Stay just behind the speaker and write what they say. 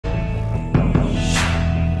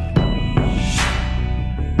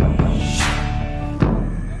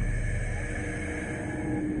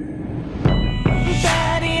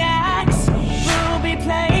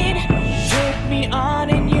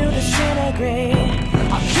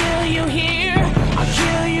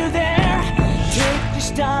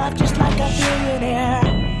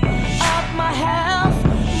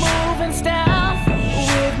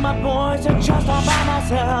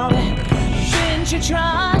myself. Didn't you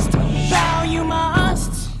trust? Bow you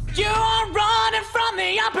must. You are running from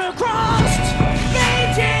the upper crust.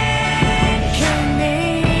 Maiden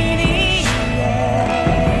Canadian,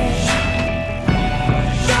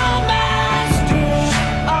 the master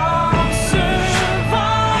of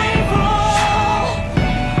survival.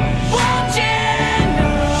 Watch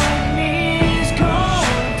enemies go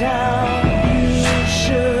down. You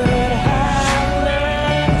should have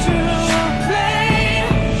learned to play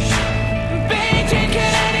Maiden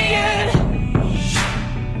Canadian.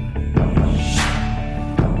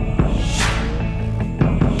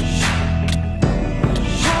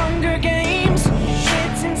 Hunger Games,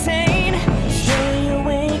 it's insane. Stay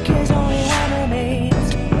awake is only one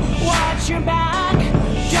remains. Watch your back,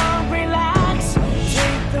 don't relax.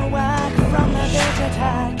 Take the whack from the bitch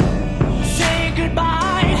attack. Say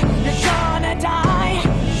goodbye, you're gonna die.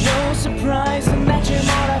 No surprise in that you're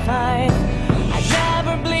mortified. I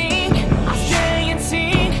never blink, I stay in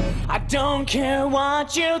sync. I don't care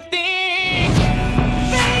what you think.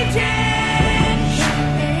 Maiden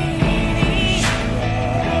Canadian,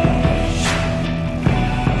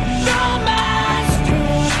 the master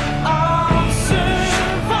of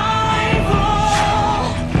survival.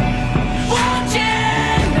 Watch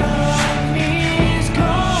enemies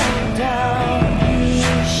go down.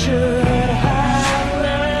 You should have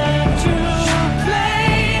learned to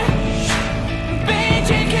play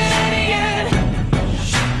Maiden Canadian.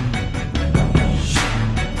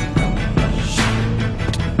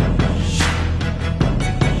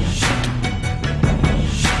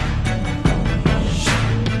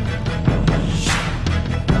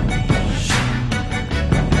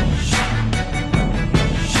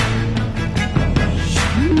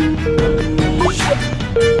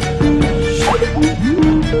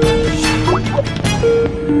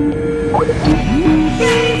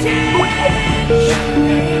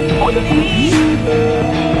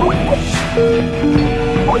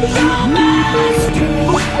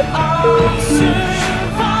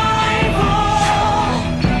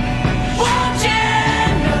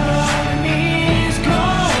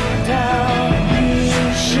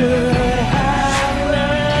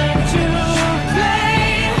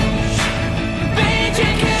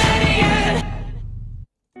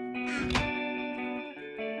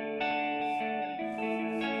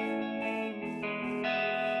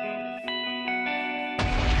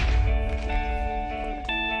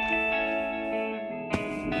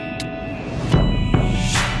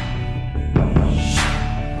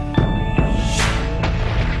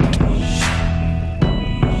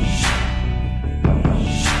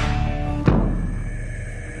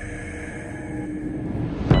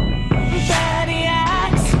 Batty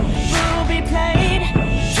axe will be played.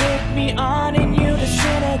 Take me on and you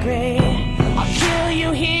disintegrate. I'll kill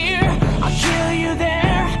you here, I'll kill you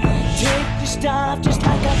there. Take your stuff just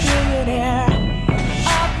like a billionaire.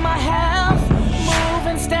 Up my health,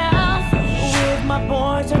 moving stealth. With my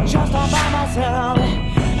boys or just all by myself.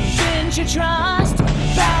 Didn't you trust?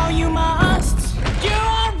 Bow you must.